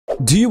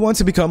Do you want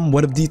to become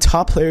one of the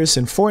top players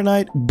in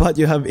Fortnite, but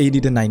you have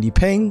 80 to 90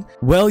 ping?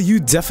 Well, you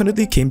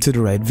definitely came to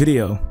the right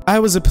video. I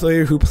was a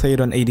player who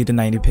played on 80 to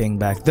 90 ping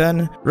back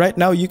then. Right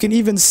now, you can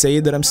even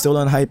say that I'm still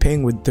on high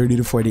ping with 30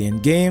 to 40 in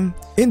game.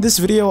 In this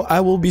video, I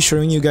will be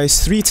showing you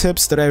guys 3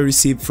 tips that I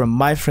received from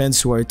my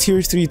friends who are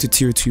tier 3 to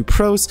tier 2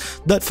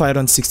 pros that fight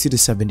on 60 to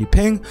 70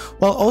 ping,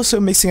 while also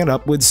mixing it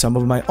up with some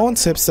of my own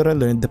tips that I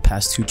learned the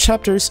past 2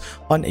 chapters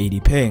on 80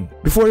 ping.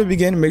 Before we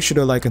begin, make sure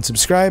to like and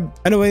subscribe.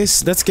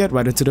 Anyways, let's get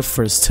right into the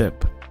first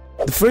tip.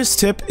 The first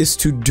tip is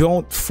to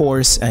don't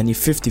force any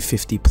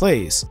 50-50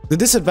 plays. The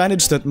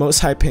disadvantage that most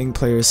high ping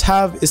players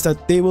have is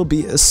that they will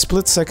be a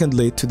split second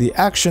late to the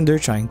action they're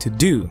trying to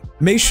do.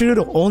 Make sure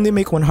to only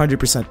make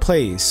 100%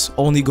 plays,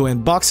 only go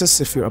in boxes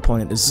if your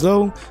opponent is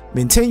low,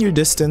 maintain your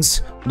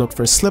distance, look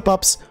for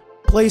slip-ups,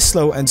 play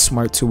slow and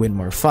smart to win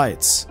more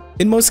fights.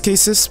 In most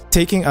cases,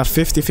 taking a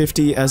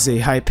 50-50 as a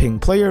high ping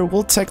player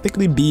will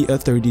technically be a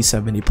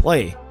 30-70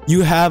 play.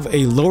 You have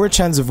a lower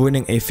chance of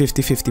winning a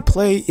 50-50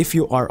 play if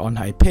you are on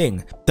high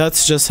ping.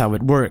 That's just how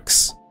it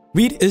works.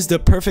 Reed is the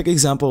perfect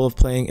example of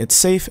playing it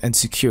safe and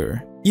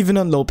secure. Even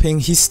on low ping,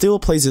 he still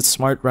plays it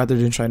smart rather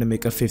than trying to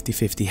make a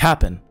 50-50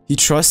 happen. He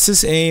trusts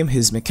his aim,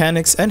 his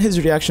mechanics, and his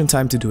reaction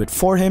time to do it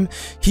for him.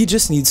 He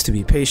just needs to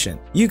be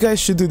patient. You guys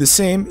should do the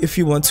same if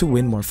you want to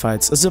win more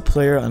fights as a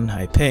player on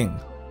high ping.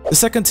 The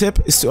second tip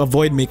is to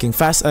avoid making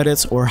fast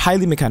edits or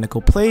highly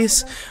mechanical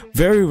plays.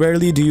 Very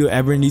rarely do you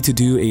ever need to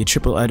do a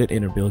triple edit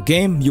in a real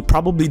game. You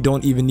probably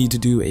don't even need to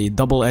do a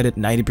double edit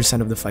 90%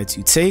 of the fights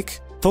you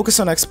take. Focus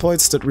on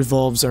exploits that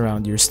revolves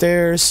around your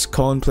stairs,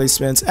 cone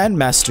placements, and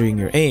mastering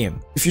your aim.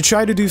 If you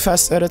try to do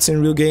fast edits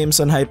in real games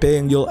on high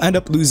ping, you'll end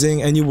up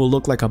losing and you will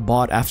look like a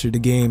bot after the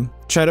game.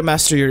 Try to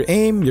master your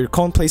aim, your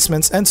cone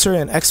placements, and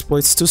certain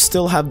exploits to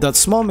still have that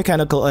small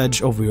mechanical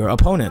edge over your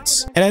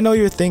opponents. And I know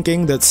you're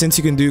thinking that since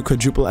you can do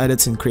quadruple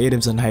edits in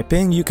creatives on high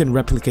ping, you can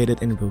replicate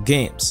it in real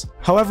games.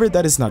 However,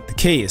 that is not the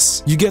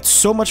case. You get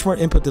so much more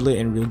input delay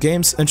in real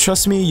games, and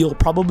trust me, you'll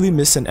probably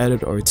miss an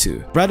edit or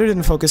two. Rather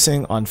than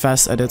focusing on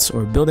fast edits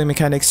or building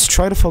mechanics,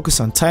 try to focus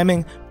on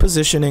timing,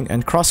 positioning,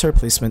 and crosshair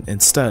placement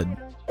instead.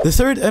 The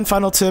third and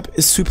final tip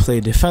is to play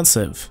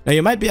defensive. Now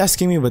you might be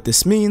asking me what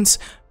this means.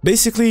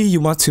 Basically,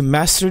 you want to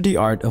master the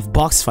art of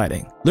box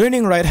fighting.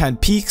 Learning right hand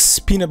peeks,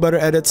 peanut butter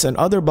edits, and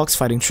other box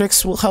fighting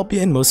tricks will help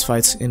you in most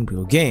fights in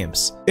real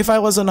games. If I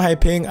was on high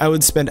ping, I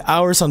would spend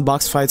hours on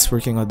box fights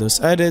working on those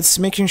edits,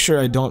 making sure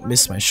I don't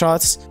miss my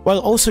shots, while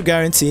also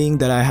guaranteeing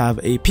that I have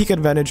a peek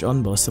advantage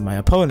on most of my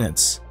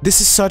opponents.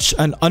 This is such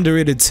an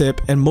underrated tip,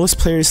 and most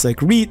players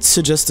like Reed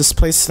suggest this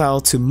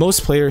playstyle to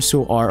most players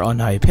who are on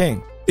high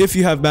ping. If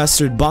you have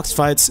mastered box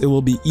fights, it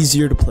will be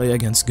easier to play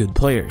against good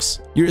players.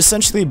 You're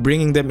essentially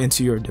bringing them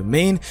into your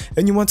domain,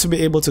 and you want to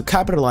be able to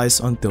capitalize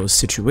on those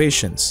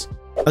situations.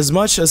 As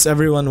much as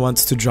everyone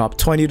wants to drop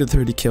 20 to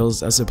 30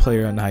 kills as a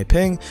player on high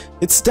ping,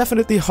 it's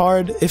definitely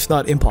hard, if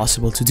not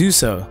impossible, to do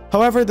so.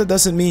 However, that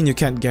doesn't mean you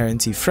can't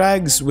guarantee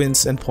frags,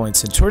 wins, and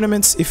points in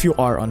tournaments if you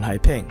are on high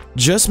ping.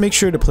 Just make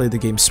sure to play the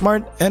game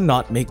smart and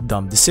not make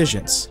dumb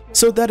decisions.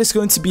 So that is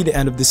going to be the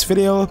end of this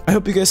video. I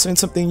hope you guys learned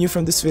something new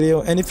from this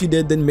video, and if you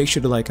did, then make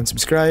sure to like and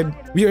subscribe.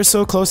 We are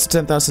so close to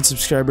 10,000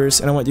 subscribers,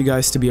 and I want you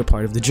guys to be a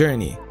part of the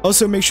journey.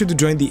 Also, make sure to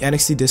join the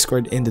NXT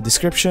Discord in the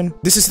description.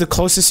 This is the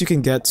closest you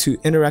can get to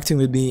interacting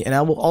with me, and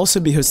I will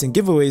also be hosting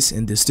giveaways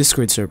in this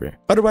Discord server.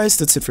 Otherwise,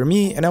 that's it for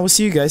me, and I will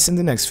see you guys in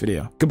the next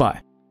video. Goodbye.